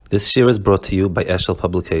This year is brought to you by Eshel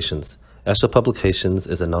Publications. Eshel Publications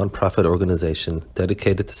is a non-profit organization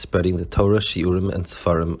dedicated to spreading the Torah, Shiurim, and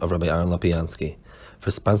Sefarim of R Aaron Lopiansky. For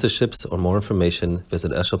sponsorships or more information,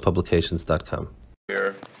 visit eshelpublications.com.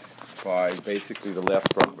 Here, by basically the last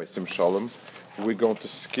bracha by Shalom, we're going to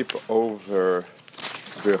skip over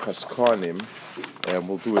Birchas Kohanim, and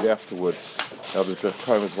we'll do it afterwards. Now, the Birchas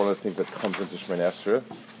Kohanim is one of the things that comes into Shmoneh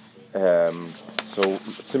Esrei.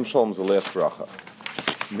 So Shalom is the last bracha.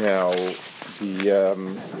 Now,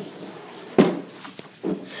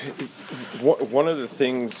 one of the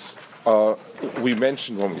things we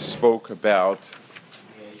mentioned when we spoke about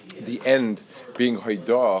the end being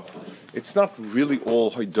Haidah, it's not really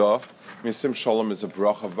all Haidah. I mean, Shalom is a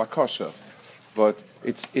bracha of Bakasha, but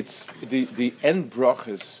it's the end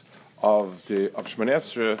brachas of Shmoneh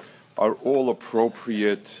Esrei are all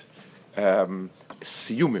appropriate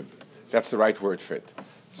siyumim. That's the right word for it.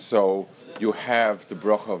 So you have the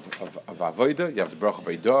bracha of Avodah, you have the bracha of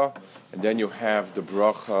Eidah, and then you have the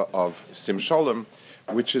bracha of Shalom,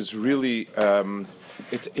 which is really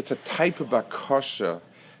it's a type of bakasha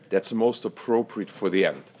that's most appropriate for the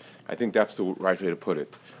end. I think that's the right way to put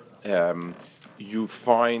it. You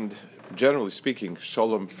find, generally speaking,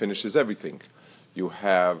 Shalom finishes everything. You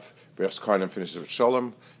have Birchas Kohanim finishes with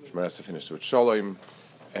Shalom, Shmoneh Esrei finishes with Shalom,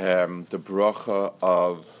 the bracha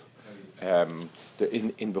of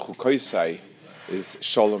in Bechukoisai is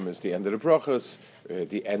Shalom is the end of the brachas.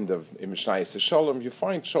 The end of Mishnah is Shalom. You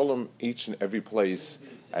find Shalom each and every place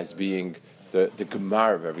as being the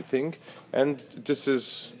gemar of everything, and this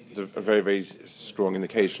is a very, very strong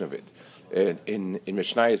indication of it. In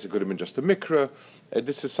Mishnah it could have been just a mikra.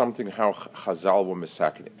 This is something how Chazal were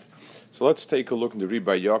misaking it. So let's take a look in the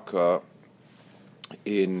Rebbe Yakar.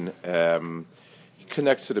 He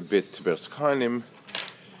connects it a bit to Birchas Kohanim.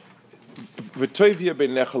 It's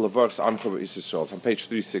on page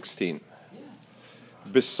 316.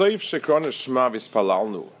 B'soif shekrona shema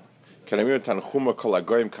v'ispalalnu, kanamim tanchuma kol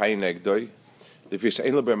hagoyim kayin negdoi, lefish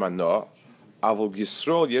ein lo b'mano, avol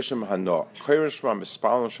Yisrael yeshem hano, koyren shema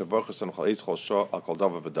mispalnu shevochas an chol eitz chol sho al kol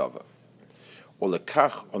dava v'dava. O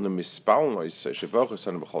lekach onu mispalnu shevochas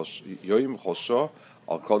an yoyim chol sho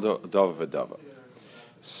al kol dava v'dava.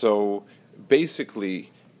 So basically,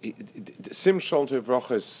 Shalom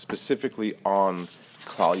Tevracha is specifically on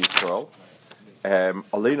Klal Yisrael.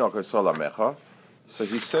 Aleinu Yisrael Amecha. So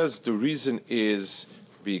he says the reason is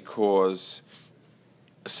because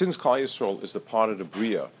since Klal Yisrael is the part of the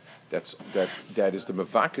Bria that is the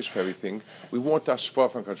Mevakish for everything, we want the Ashpah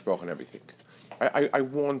from Kadosh Baruch Hu and everything. I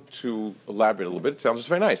want to elaborate a little bit. It sounds just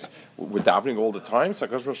very nice. We're davening all the time. So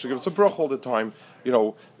Kadosh Baruch Hu gives us a brach all the time. You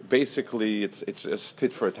know, basically it's just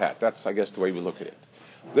tit for a tat. That's, I guess, the way we look at it.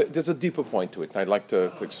 There's a deeper point to it, and I'd like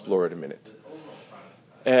to explore it a minute.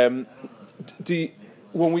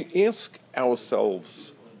 When we ask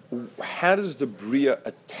ourselves, how does the Bria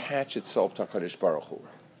attach itself to HaKadosh Baruch Hu?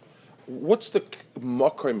 What's the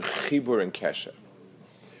Makom Chibur and Kesher?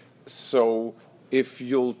 So, if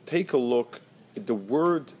you'll take a look, the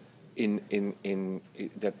word in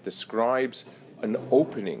that describes an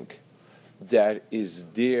opening that is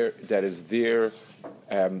there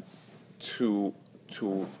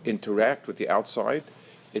to interact with the outside,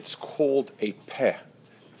 it's called a peh.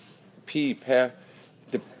 Peh.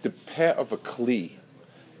 The peh of a kli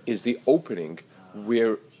is the opening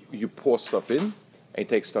where you pour stuff in and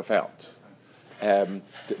take stuff out. The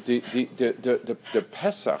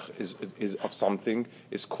Pesach is of something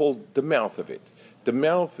is called the mouth of it. The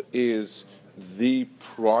mouth is the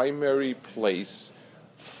primary place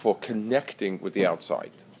for connecting with the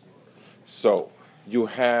outside. So you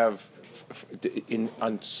have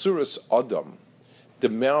on Tzuras Adam, the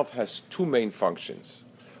mouth has two main functions.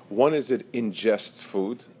 One is it ingests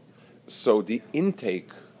food, so the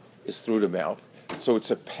intake is through the mouth. So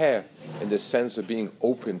it's a peh in the sense of being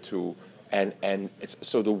open to, and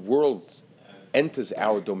so the world enters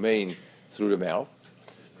our domain through the mouth.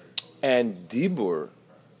 And dibur,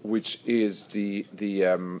 which is the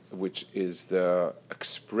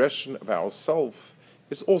expression of ourself,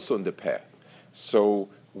 is also in the peh. So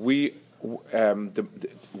we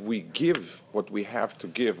give what we have to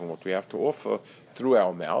give and what we have to offer through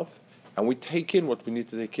our mouth, and we take in what we need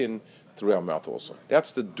to take in through our mouth also.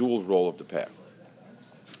 That's the dual role of the peh.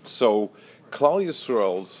 So, Klal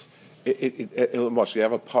Yisrael's, you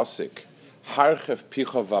have a pasuk, Harchef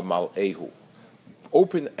picha v'mal'ehu.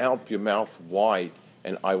 Open out your mouth wide,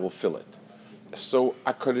 and I will fill it. So,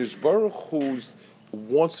 HaKadosh Baruch Hu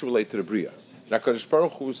wants to relate to the Bria. Now, HaKadosh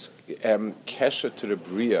Baruch Hu's kesher to the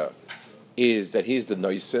Bria is that he's the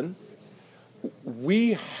Noisin.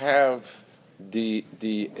 We have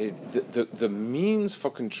the means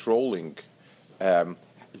for controlling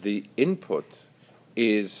the input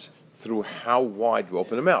is through how wide you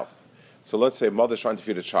open the mouth. So let's say a mother's trying to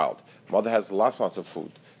feed a child. Mother has lots of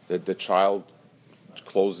food. The child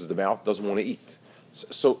closes the mouth, doesn't want to eat.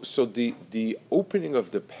 So the opening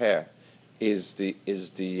of the peh is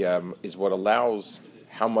what allows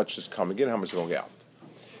how much is coming in, how much is going out.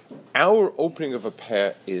 Our opening of a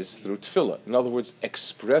peh is through tefillah. In other words,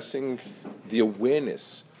 expressing the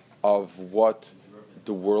awareness of what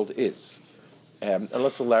the world is. And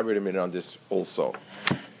let's elaborate a minute on this also.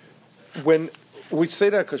 When we say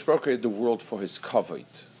that HaKadosh Baruch Hu created the world for His kavod,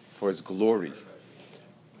 for His glory,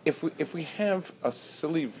 if we have a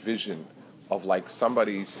silly vision of like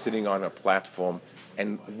somebody sitting on a platform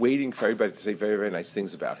and waiting for everybody to say very, very nice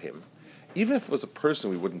things about him, even if it was a person,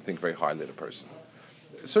 we wouldn't think very highly of the person.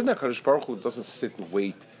 Certainly, HaKadosh Baruch Hu doesn't sit and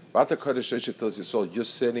wait. You're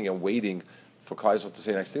sitting and waiting for Klal Yisrael to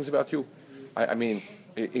say nice things about you. I mean,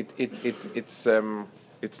 it's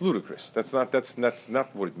ludicrous. That's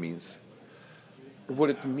not what it means. What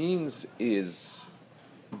it means is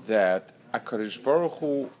that HaKadosh Baruch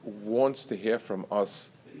Hu wants to hear from us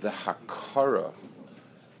the hakara.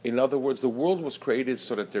 In other words, the world was created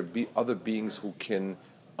so that there be other beings who can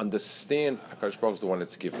understand HaKadosh Baruch Hu is the one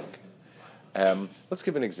that's giving. Let's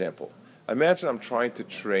give an example. Imagine I'm trying to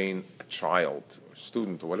train a child, or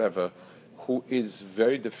student, or whatever, who is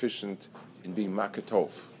very deficient in being makatov.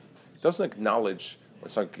 Doesn't acknowledge, or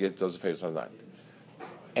it's not does a favor, it's not.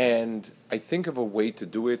 And I think of a way to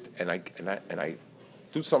do it, and I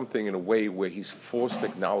do something in a way where he's forced to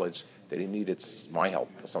acknowledge that he needed my help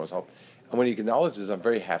or someone's help. And when he acknowledges, I'm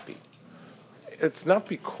very happy. It's not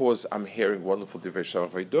because I'm hearing wonderful divrei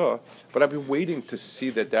shavach v'edah, but I've been waiting to see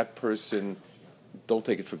that person don't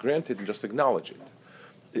take it for granted and just acknowledge it.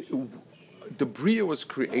 The Bria was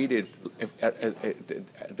created,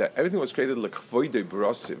 that everything was created l'chvoidei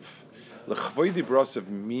brasiv. L'chvoidei brasiv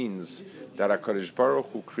means that HaKadosh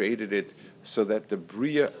Baruch Hu created it so that the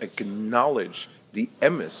Bria acknowledge the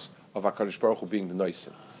emes of HaKadosh Baruch Hu being the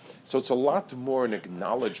noisim. So it's a lot more an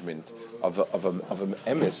acknowledgement of an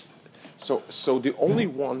emes. So the only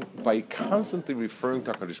one, by constantly referring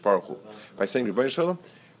to HaKadosh Baruch Hu, by saying, Rebbeinu Shalom,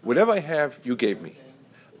 whatever I have, you gave me.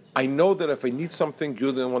 I know that if I need something,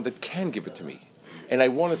 you're the one that can give it to me. And I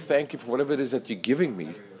want to thank you for whatever it is that you're giving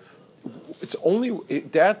me. It's only,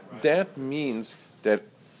 that means that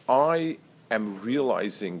I am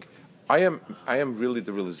realizing, I am really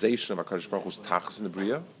the realization of HaKadosh Baruch Hu's tachas in the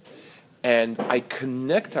Bria, and I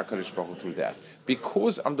connect HaKadosh Baruch Hu through that.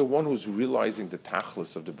 Because I'm the one who's realizing the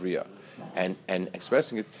tachlis of the Bria and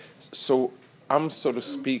expressing it, so I'm, so to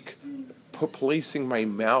speak, placing my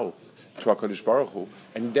mouth to HaKadosh Baruch Hu,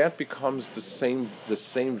 and that becomes the same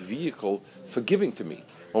vehicle for giving to me.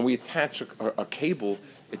 When we attach a cable,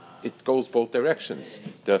 it goes both directions.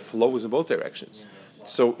 The flow is in both directions.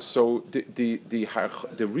 So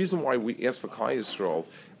the reason why we ask for Klal Yisrael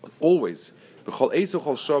always, b'chol eis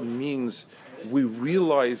u'chol shah, means we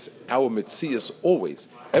realize our metzias always.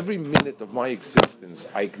 Every minute of my existence,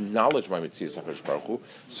 I acknowledge my metzias HaKadosh Baruch Hu.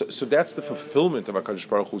 So that's the fulfillment of HaKadosh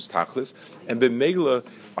Baruch Hu's tachlis. And b'meila,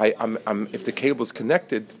 if the cable is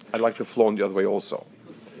connected, I'd like to flow in the other way also.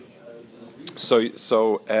 So there's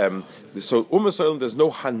no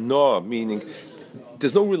hana, meaning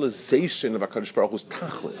there's no realization of HaKadosh Baruch Hu's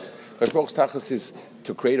tachlis. HaKadosh Baruch Hu's tachlis is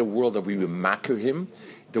to create a world that we will makir him.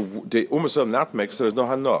 The Umasayil not makes, so there's no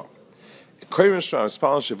hana. So that's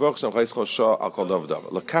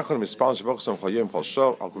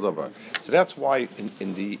why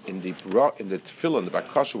in the Tefillah, in the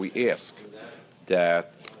Bakasha, we ask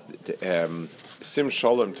that Sim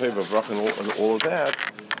Shalom Teva Vrach and all of that,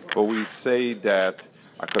 but we say that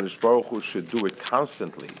HaKadosh Baruch Hu should do it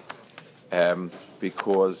constantly,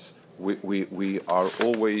 because we are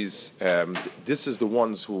always. This is the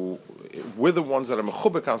ones who we're the ones that are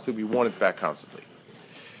mechuber constantly. We want it back constantly.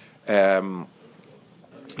 Now,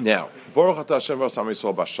 Baruch Atah Hashem v'asam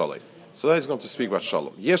Yisrael b'shalom. So that is going to speak about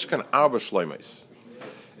Shalom. Yeshkan arba shloimos.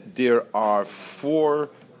 There are 4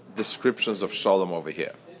 descriptions of Shalom over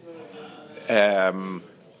here.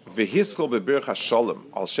 V'hiskol b'birch HaShalom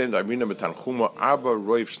al shem da'amina b'tanchuma arba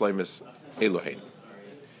roiv shloimos Elohein.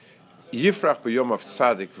 Yifrach b'yom av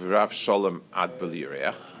tzadik v'rav Shalom ad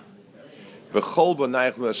b'lireach. V'chol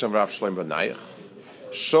b'nayich l'Hashem rav Shalom b'nayich.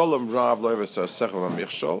 Shalom rav lo yivas ha'sechem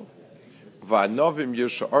ha'michshol. Va'anovim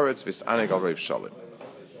yusha oretz v's'anig al rav Shalom.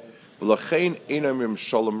 V'lachein einam im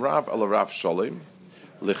Shalom rav al rav Shalom.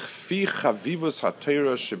 L'chfi chavivus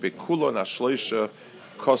ha'teira shebekulon ha'shloisha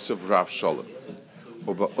kosev rav Shalom.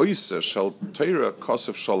 U'ba'oisa shel teira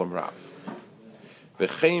kosev Shalom rav.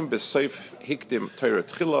 B'chein b'seif hikdim Torah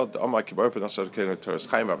Tefillah L'Moshe Kibar B'nasar Kein Torah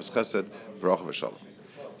Chaim B'Avos Chesed Bracha V'Shalom.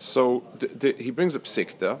 So he brings up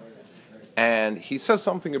Sikta, and he says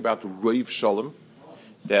something about Reiv Shalom,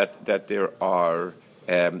 that there are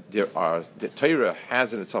the Torah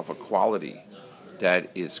has in itself a quality that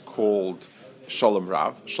is called Shalom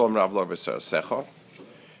Rav Lo V'Secha,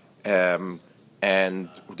 and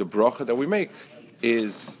the bracha that we make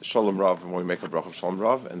is Shalom Rav, and when we make a bracha of Shalom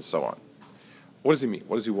Rav, and so on. What does he mean?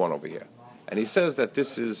 What does he want over here? And he says that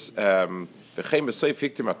this is V'chein b'seif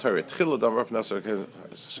hiktim Torah Tefillah L'Moshe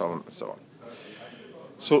Shalom, and so on.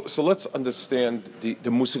 So let's understand the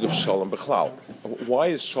musig of Shalom B'chlal. Why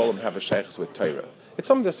does Shalom have a shaykhs with Torah? It's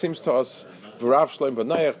something that seems to us V'rav Shalom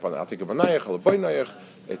B'nayach, B'natik B'nayach, B'nayach.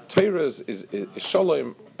 Torah is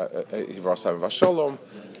Shalom, Hivarasam V'Shalom.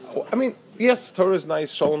 I mean, yes, Torah is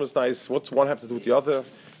nice, Shalom is nice. What's one have to do with the other?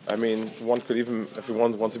 I mean, one could even, if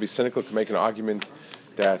one wants to be cynical, could make an argument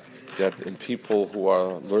that in people who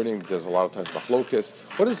are learning, there's a lot of times machlokes.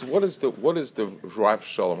 What is the Rav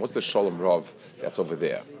Shalom? What's the Shalom Rav that's over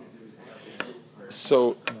there?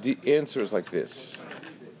 So the answer is like this,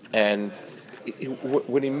 and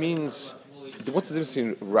when he means, what's the difference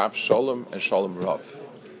between Rav Shalom and Shalom Rav?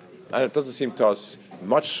 And it doesn't seem to us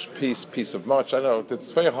much piece of much. I know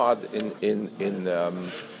it's very hard in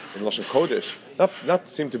Lashon Kodesh not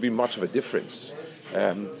seem to be much of a difference.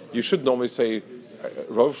 You should normally say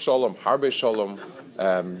Rov Shalom, Harbe Shalom.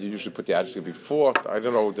 You usually put the adjective before. I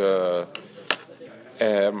don't know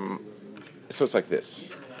so it's like this.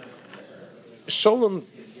 Shalom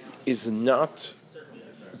is not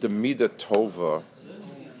the midah tova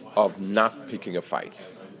of not picking a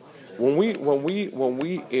fight. When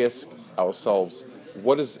we ask ourselves,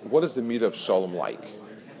 what is the midah of Shalom like?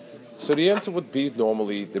 So the answer would be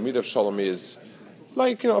normally the midah of Shalom is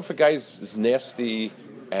like, if a guy is nasty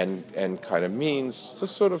and kind of means, to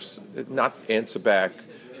sort of not answer back,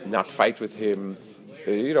 not fight with him,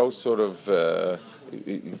 sort of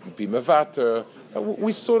be mevater.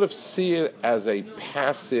 We sort of see it as a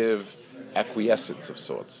passive acquiescence of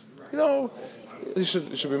sorts. It should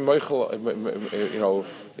be moichel,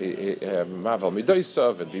 mavel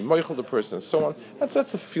midaisav, and be moichel the person, and so on.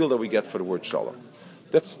 That's the feel that we get for the word shalom.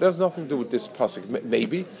 There's nothing to do with this pasuk.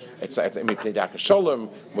 Maybe it's shalom,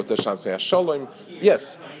 shalom.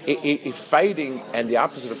 Yes, a fighting and the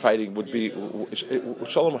opposite of fighting would be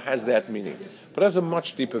shalom has that meaning, but has a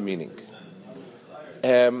much deeper meaning.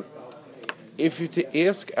 If you to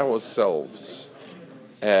ask ourselves,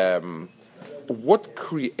 what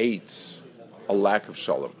creates a lack of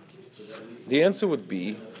shalom? The answer would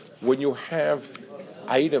be when you have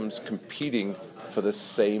items competing for the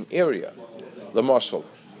same area. L'Moshe,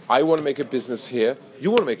 I want to make a business here, you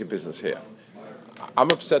want to make a business here. I'm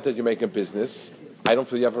upset that you're making a business. I don't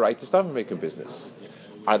feel you have a right to stop making business.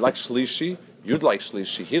 I'd like shlishi, you'd like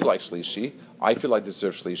shlishi, he'd like shlishi, I feel I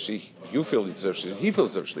deserve shlishi, you feel you deserve shlishi, he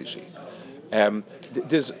feels deserve shlishi.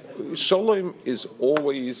 Shalom is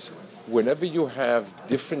always whenever you have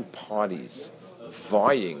different parties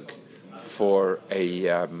vying for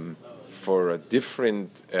different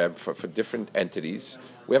entities,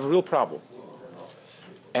 we have a real problem.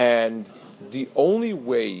 And the only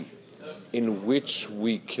way in which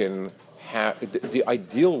we can have the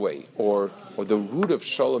ideal way, or the root of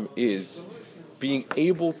shalom, is being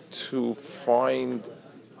able to find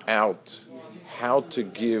out how to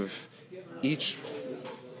give each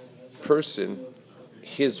person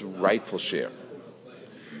his rightful share.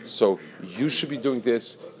 So you should be doing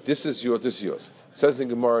this. This is yours. This is yours. It says in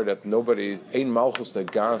Gemara that nobody ein malchus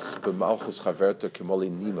negas b'malchus chaverta k'moli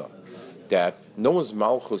nima. That no one's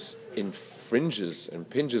malchus impinges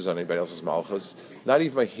on anybody else's malchus, not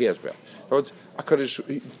even my hair's breadth. In other words,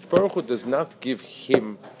 HaKadosh Baruch Hu does not give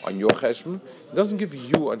him on your cheshbon, he doesn't give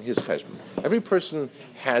you on his cheshbon. Every person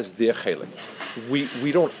has their chelik.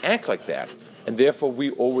 We don't act like that, and therefore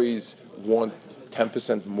we always want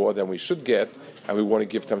 10% more than we should get, and we want to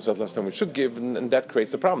give 10% less than we should give, and that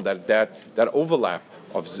creates a problem. That overlap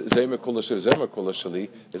of zemer kulashali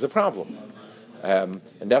is a problem. And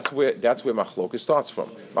that's where machlokas starts from.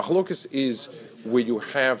 Machlokas is where you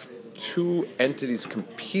have two entities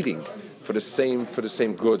competing for the same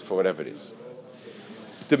good, for whatever it is.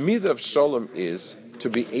 The midah of shalom is to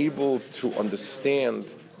be able to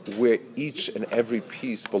understand where each and every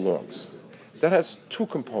piece belongs. That has two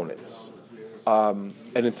components: an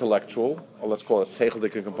intellectual, or let's call it a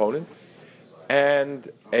seichelic component, and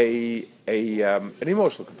an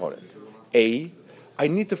emotional component. I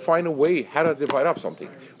need to find a way how to divide up something.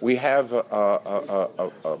 We have a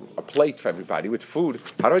plate for everybody with food.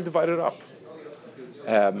 How do I divide it up?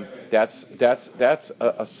 That's a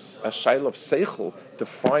shaila of seichel to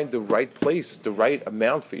find the right place, the right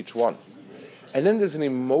amount for each one. And then there's an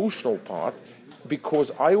emotional part,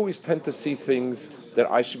 because I always tend to see things that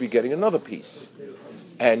I should be getting another piece,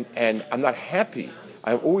 and I'm not happy.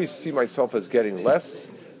 I always see myself as getting less,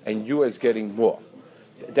 and you as getting more.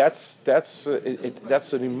 That's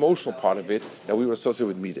an emotional part of it that we were associated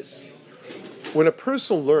with midas. When a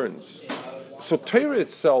person learns, so Torah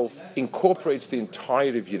itself incorporates the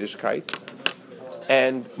entirety of Yiddishkeit,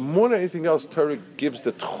 and more than anything else, Torah gives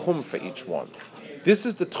the tchum for each one. This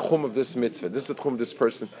is the tchum of this mitzvah. This is the tchum of this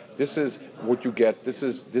person. This is what you get. This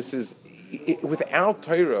is. Without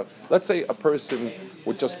Torah, let's say a person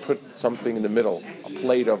would just put something in the middle, a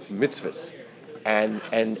plate of mitzvahs, and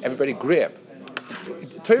everybody grab.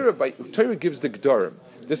 Torah gives the gedorim.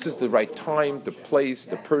 This is the right time, the place,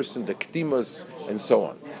 the person, the kdimas, and so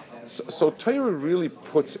on. So Torah really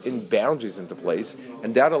puts in boundaries into place,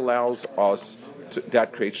 and that allows us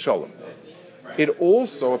that creates shalom. It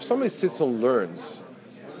also, if somebody sits and learns,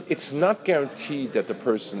 it's not guaranteed that the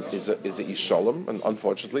person is a ish shalom, and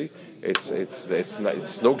unfortunately,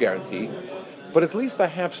 it's no guarantee. But at least I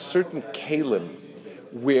have certain kalim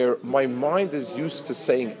where my mind is used to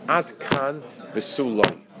saying ad kan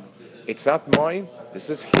v'sulai. It's not mine. This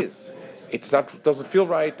is his. Doesn't feel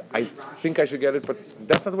right. I think I should get it, but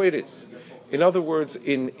that's not the way it is. In other words,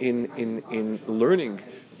 in learning,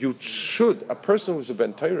 a person who's a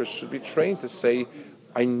ben Torah should be trained to say,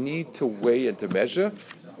 I need to weigh and to measure.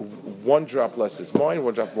 One drop less is mine,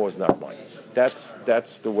 one drop more is not mine. That's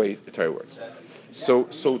the way the Torah works. So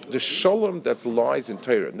the shalom that lies in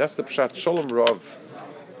Torah, and that's the pshat, shalom rav,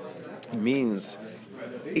 means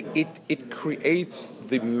it creates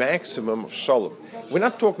the maximum of shalom. We're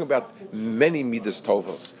not talking about many midas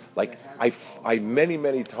tovos, like I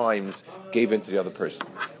many times gave in to the other person.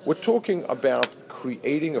 We're talking about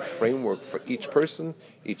creating a framework for each person,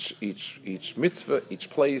 each mitzvah, each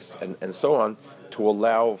place, and so on, to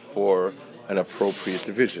allow for an appropriate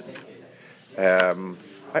division.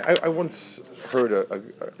 I once heard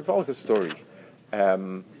a story.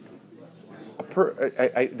 The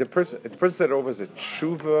person said over as a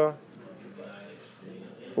tshuva.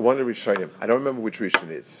 One of the Rishonim, I don't remember which Rishon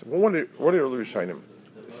it is. One of the early Rishonim,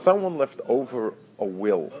 someone left over a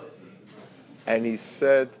will, and he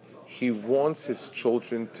said he wants his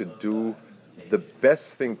children to do the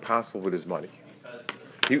best thing possible with his money.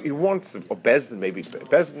 He wants them, or Bezdin, maybe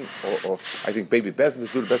Bezdin, or I think maybe Bezdin,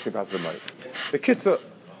 to do the best thing possible with money. The kids are,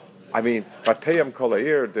 Batayam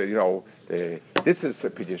Kolair, this is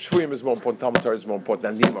Pidyon Shvuyim is more important, Talmud Torah is more important,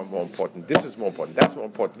 Anima more important, this is more important, that's more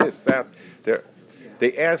important, this, that.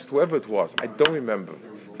 They asked whoever it was, I don't remember.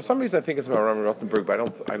 For some reason I think it's Aaron Rottenberg, but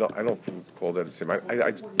I don't recall that it's him.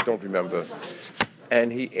 I don't remember.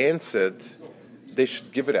 And he answered, they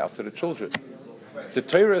should give it out to the children. The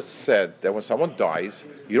Torah said that when someone dies,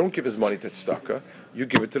 you don't give his money to tzedakah, you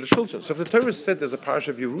give it to the children. So if the Torah said there's a parasha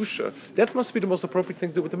of Yerusha, that must be the most appropriate thing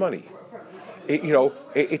to do with the money. When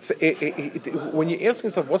you're asking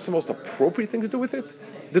yourself what's the most appropriate thing to do with it,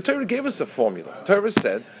 the Torah gave us a formula. The Torah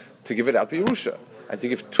said to give it out to Yerusha, and to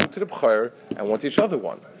give 2 to the b'chor and 1 to each other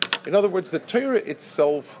one. In other words, the Torah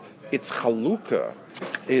itself, its chalukah,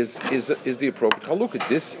 is the appropriate chalukah.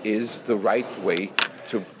 This is the right way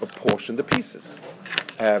to apportion the pieces,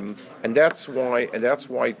 and that's why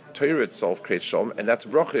Torah itself creates shalom, and that's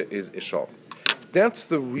bracha is shalom. That's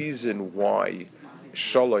the reason why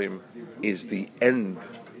shalom is the end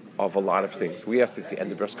of a lot of things. We asked it's the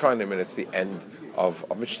end of Bras Karnim, and it's the end of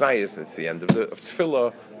Mishnayos, and it's the end of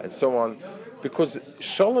Tefillah, and so on. Because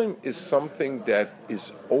shalom is something that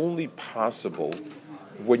is only possible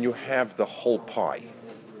when you have the whole pie.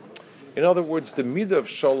 In other words, the midah of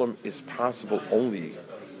shalom is possible only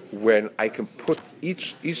when I can put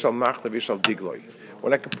each al machlev, each al digloi,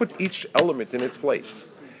 when I can put each element in its place.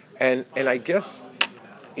 And I guess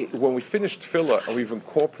when we finished tefillah and we've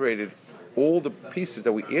incorporated all the pieces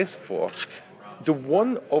that we asked for, the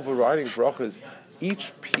one overriding bracha is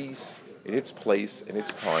each piece in its place, in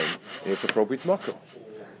its time, in its appropriate makom.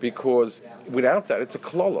 Because without that, it's a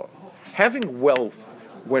klala. Having wealth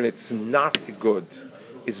when it's not good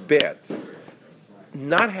is bad.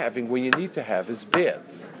 Not having when you need to have is bad.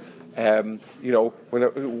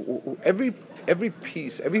 Every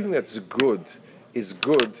piece, everything that's good is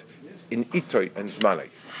good in itoy and zmanay,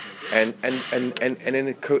 and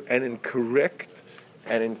in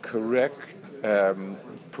correct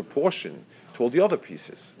proportion to all the other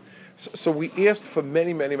pieces. So we asked for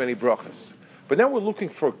many brachas, but now we're looking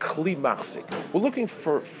for a kli machzik. We're looking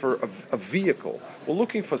for a vehicle. We're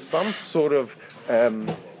looking for some sort of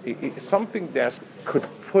something that could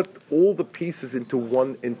put all the pieces into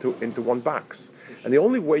one box. And the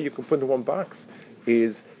only way you can put into one box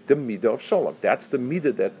is the midah of Shalom. That's the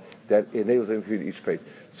midah that enables everything to each page.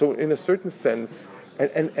 So in a certain sense,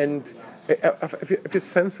 and if you're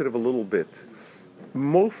sensitive a little bit,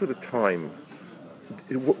 most of the time,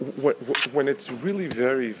 when it's really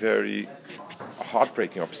very, very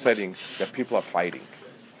heartbreaking, upsetting that people are fighting.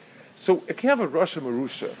 So if you have a Rasha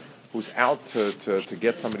Marusha who's out to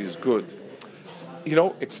get somebody who's good,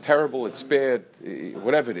 it's terrible, it's bad,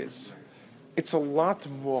 whatever it is. It's a lot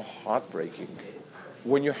more heartbreaking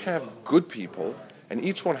when you have good people, and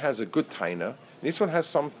each one has a good taina, and each one has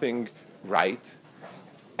something right,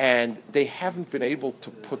 and they haven't been able to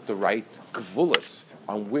put the right gvulas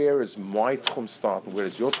on where is my tchum start, and where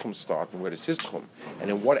does your tchum start, and where does his tchum, and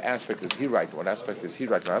in what aspect is he right, and what aspect is he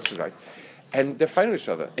right, and what aspect is right. And they're fighting each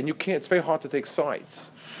other, and it's very hard to take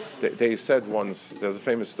sides. They said once, there's a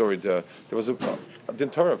famous story, there was a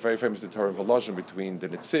very famous Torah of Volozhin between the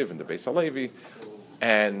Nitziv and the Beis Halevi,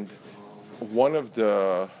 and one of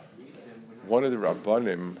the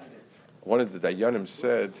Rabbanim, one of the Dayanim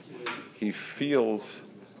said he feels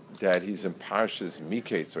that he's in Parshas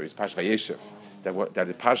Miketz, or he's Parshas Vayeshev, that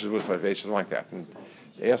the Parshas was Vayeshev, like that. And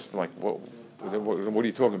they asked him, like, what are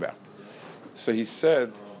you talking about? So he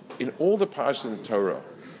said, in all the Parshas in the Torah,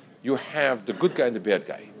 you have the good guy and the bad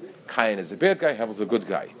guy. Cain is the bad guy, Havel is the good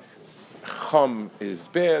guy. Chum is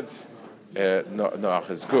bad, Noach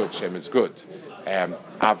is good, Shem is good.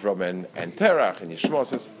 Avram and Terach and Yishmael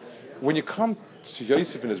says, when you come to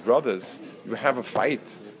Yosef and his brothers, you have a fight,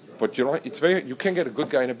 but you can't get a good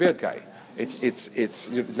guy and a bad guy. It's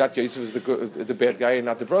not Yosef is the bad guy and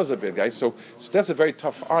not the brothers are the bad guy. So that's a very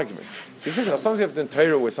tough argument. So you see, sometimes you have the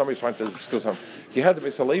Torah where somebody's trying to steal something. You had the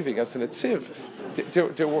Beis Halevi against an Etziv.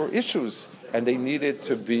 There were issues, and they needed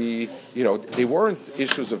to be, they weren't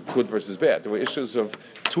issues of good versus bad. There were issues of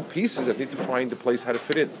two pieces that need to find the place how to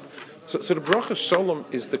fit in. So the bracha Shalom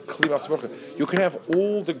is the klimas bracha. You can have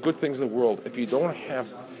all the good things in the world if they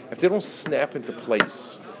don't snap into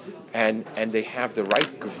place, and they have the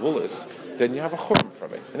right gevulas, then you have a churban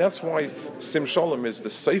from it. And that's why Sim Shalom is the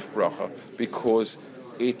safe bracha, because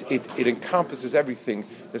it encompasses everything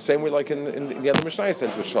the same way like in the other Mishnah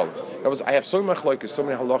sense with Shalom. I have so many machlokes, so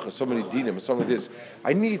many halachas, so many dinim, so many this.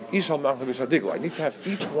 I need ishal machlok v'shadigla. I need to have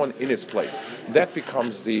each one in its place. That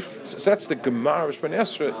becomes so that's the Gemara of Shmoneh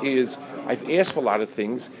Esrei is I've asked for a lot of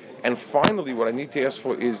things, and finally what I need to ask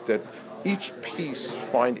for is that each piece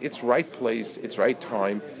find its right place, its right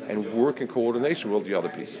time, and work in coordination with all the other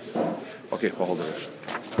pieces. Okay, hold it.